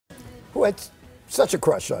who had such a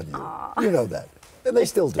crush on you. Aww. You know that. And they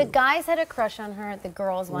still do. The guys had a crush on her. The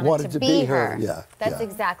girls wanted to be her. Yeah. That's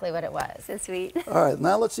exactly what it was. So sweet. All right,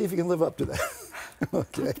 now let's see if you can live up to that.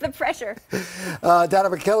 Okay. The pressure.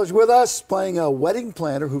 Danica McKellar's with us, playing a wedding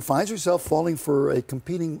planner who finds herself falling for a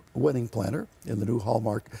competing wedding planner in the new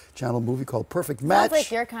Hallmark Channel movie called Perfect Match. Sounds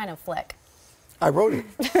like your kind of flick. I wrote it.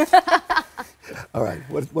 All right,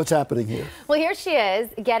 what's happening here? Well, here she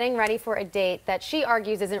is getting ready for a date that she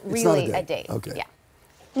argues isn't really a date. Okay. Yeah.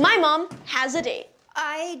 My mom has a date.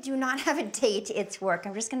 I do not have a date, it's work.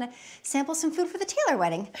 I'm just gonna sample some food for the Taylor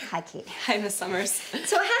wedding. Hi, Kate. Hi, Miss Summers.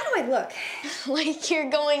 So how do I look? Like you're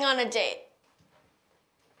going on a date.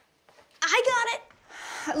 I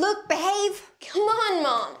got it. Look, behave. Come on,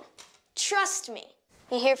 Mom. Trust me.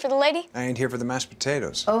 You here for the lady? I ain't here for the mashed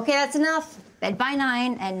potatoes. Okay, that's enough. Bed by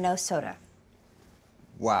 9 and no soda.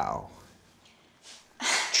 Wow.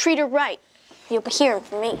 Treat her right. You'll be hearing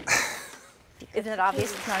from me. Isn't it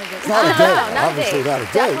obvious it's not a date? It's not a date. No, not Obviously a date. not a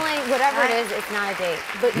date. Definitely, whatever it is, it's not a date.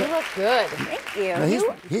 But you look good. Thank you.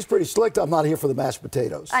 Now, he's pretty slick. I'm not here for the mashed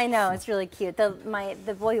potatoes. I know, it's really cute.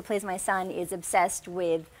 The boy who plays my son is obsessed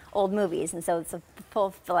with old movies, and so it's a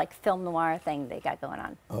full like film noir thing they got going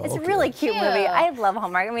on. It's a really cute movie. I love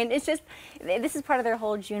Hallmark. I mean, it's just this is part of their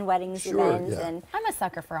whole June weddings event, and I'm a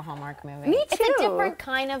sucker for a Hallmark movie. Me too. It's a different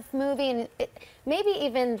kind of movie, and maybe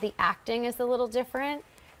even the acting is a little different.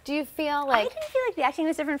 Do you feel like... I didn't feel like the acting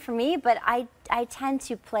was different for me, but I tend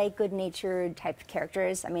to play good-natured type of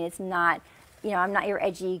characters. I mean, it's not, you know, I'm not your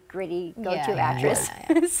edgy, gritty go-to actress.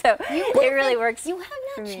 So it really works. You have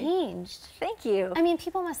not changed. Thank you. I mean,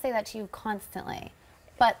 people must say that to you constantly,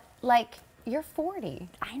 but like, you're 40.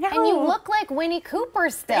 I know. And you look like Winnie Cooper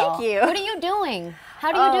still. Thank you. What are you doing?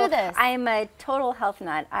 How do you do this? I'm a total health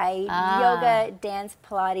nut. Yoga, dance,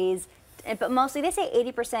 Pilates, but mostly they say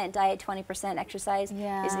 80% diet, 20% exercise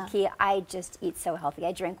is the key. I just eat so healthy.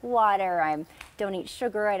 I drink water. I don't eat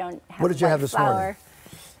sugar. I don't have What did you have this flour. morning?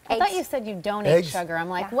 I thought you said you don't Eggs? eat sugar. I'm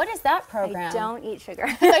like, what is that program? I don't eat sugar.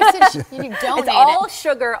 I said you don't It's eat all it.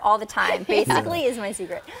 sugar all the time, basically, is my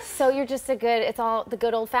secret. So you're just it's all the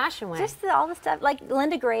good old-fashioned way. Just all the stuff. Like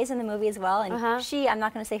Linda Gray's in the movie as well, and she, I'm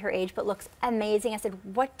not going to say her age, but looks amazing. I said,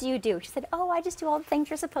 what do you do? She said, oh, I just do all the things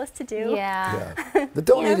you're supposed to do. Yeah. The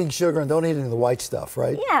don't eating sugar and don't eating the white stuff,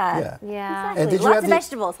 right? Yeah. Yeah. Exactly. And did you lots have of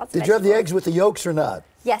vegetables. Lots did of you have the vegetables. eggs with the yolks or not?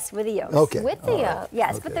 Yes, with the yolks. Okay. With the yolks.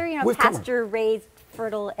 Yes, but they're, you know, We've come- pasture-raised,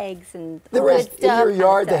 fertile eggs and They're all raised that in your stuff.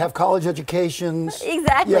 yard. They have college educations.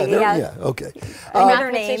 Exactly. Yeah, okay.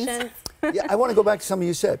 Another names. Yeah, I want to go back to something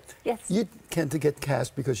you said. Yes. You tend to get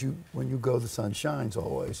cast because when you go, the sun shines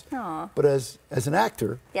always. Aw. But as an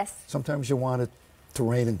actor, Yes. sometimes you want it to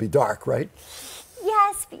rain and be dark, right?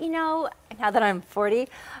 Yes, but you know, now that I'm 40,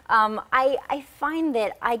 I find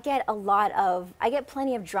that I get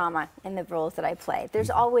plenty of drama in the roles that I play.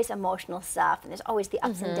 There's always emotional stuff, and there's always the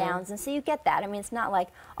ups and downs, and so you get that. I mean, it's not like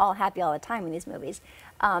all happy all the time in these movies.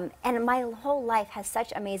 And my whole life has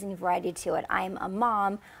such amazing variety to it. I'm a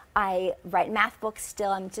mom. I write math books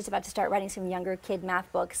still. I'm just about to start writing some younger kid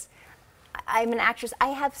math books. I'm an actress. I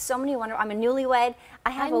have so many I'm a newlywed. I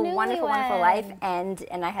have a wonderful, wonderful life, and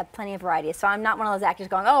I have plenty of variety. So I'm not one of those actors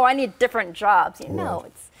going, oh, I need different jobs. You know,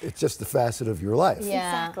 it's just the facet of your life.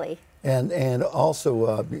 Yeah. Exactly. And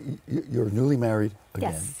also, you're newly married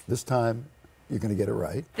again. Yes. This time, you're going to get it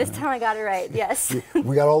right. This time I got it right, yes.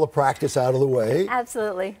 We got all the practice out of the way.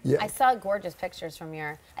 Absolutely. Yeah. I saw gorgeous pictures from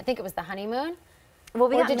I think it was the honeymoon. Well,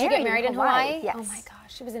 Or did you get married in Hawaii? Yes. Oh my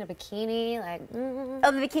gosh, she was in a bikini, like. Oh,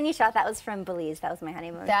 the bikini shot, that was from Belize. That was my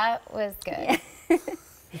honeymoon. That was good. Yeah.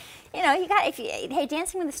 You know, hey,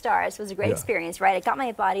 Dancing with the Stars was a great experience, right? It got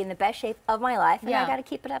my body in the best shape of my life, and I got to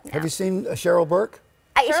keep it up now. Have you seen Cheryl Burke?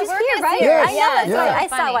 She's Cheryl Burke here, is right? here. I know. Yes, yeah. I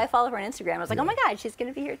saw. I follow her on Instagram. I was like, oh my God, she's going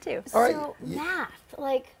to be here too. All right. So math,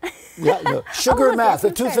 like. Yeah, no. Sugar and math, the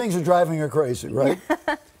that's two fair. things are driving her crazy, right?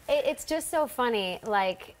 It's just so funny,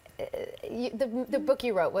 like. The book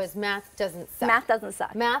you wrote was Math Doesn't Suck. Math Doesn't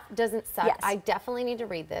Suck. Math Doesn't Suck. Yes. I definitely need to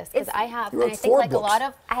read this because I have, You and wrote I think 4 like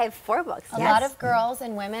books. I have 4 books. a lot of girls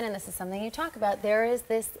and women, and this is something you talk about, there is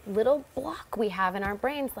this little block we have in our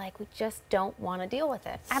brains, like we just don't want to deal with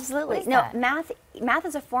it. Absolutely. What is No, that? math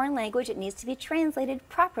is a foreign language. It needs to be translated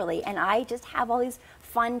properly, and I just have all these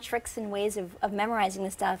fun tricks and ways of memorizing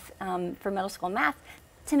the stuff for middle school math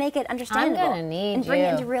to make it understandable. I'm gonna need and bring it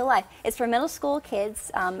you. into real life. It's for middle school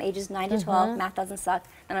kids, ages 9 to 12. Math Doesn't Suck,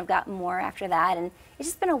 and I've got more after that, and it's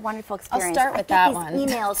just been a wonderful experience. start with I that get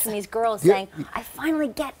these emails from these girls Yeah. saying, I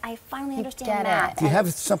finally understand get it. math. Do you And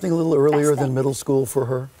have something a little earlier Best than thing. middle school for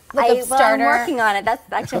her? Like a I'm starter. working on it. That's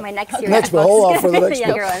actually my next series. Next of book. books. Hold on for the The next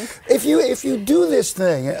younger book. ones. If you do this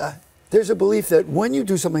thing, there's a belief that when you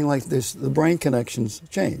do something like this, the brain connections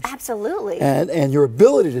change. Absolutely. And your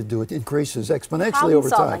ability to do it increases exponentially over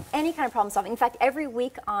time. Any kind of problem solving. In fact, every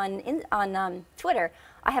week on Twitter,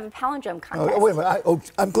 I have a palindrome contest. Oh, wait a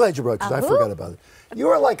minute. I'm glad you brought it because I forgot about it. You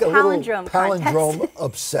are like a little palindrome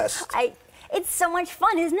obsessed. It's so much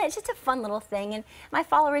fun, isn't it? It's just a fun little thing, and my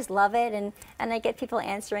followers love it, and I get people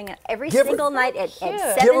answering it every single night at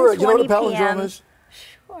 7:20 You know what a palindrome p.m. is?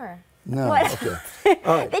 Sure. No. What? Okay.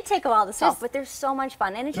 All right. They take a while to solve, but they're so much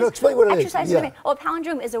fun. And it's just explain what it is. exercise. Yeah. Oh, a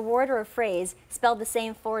palindrome is a word or a phrase spelled the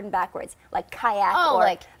same forward and backwards, like kayak Oh, or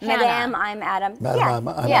like Madame, I'm Adam. Madam,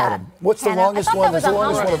 I'm yeah. Adam. What's the Hannah. longest one? There's the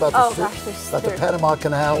longest one about the the Panama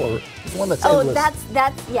Canal, or there's one that's Oh, endless.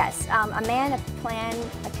 that's yes. A man, a plan,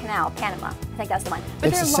 a canal, Panama. I think that's the one. But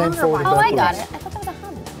It's there's the same longer forward ones. and Oh, I got backwards. it. I thought that was a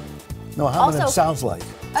homonym. No, how many Also- sounds like?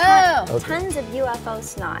 Oh. Tons of UFO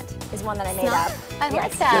snot is one that I made up. I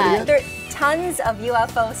like Yes. that. There are tons of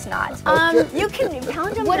UFO snot. You can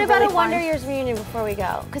palindromes What are about really a Wonder fun. Years reunion before we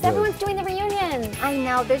go? Because everyone's doing the reunion. I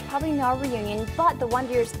know, there's probably no reunion, but the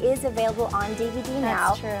Wonder Years is available on DVD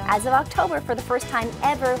now. true. As of October, for the first time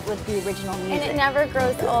ever with the original music. And it never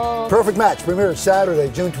grows old. Perfect Match premieres Saturday,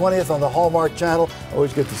 June 20th on the Hallmark Channel.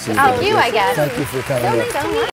 Always good to see you. Oh, you, I guess. Thank you for coming in. So much.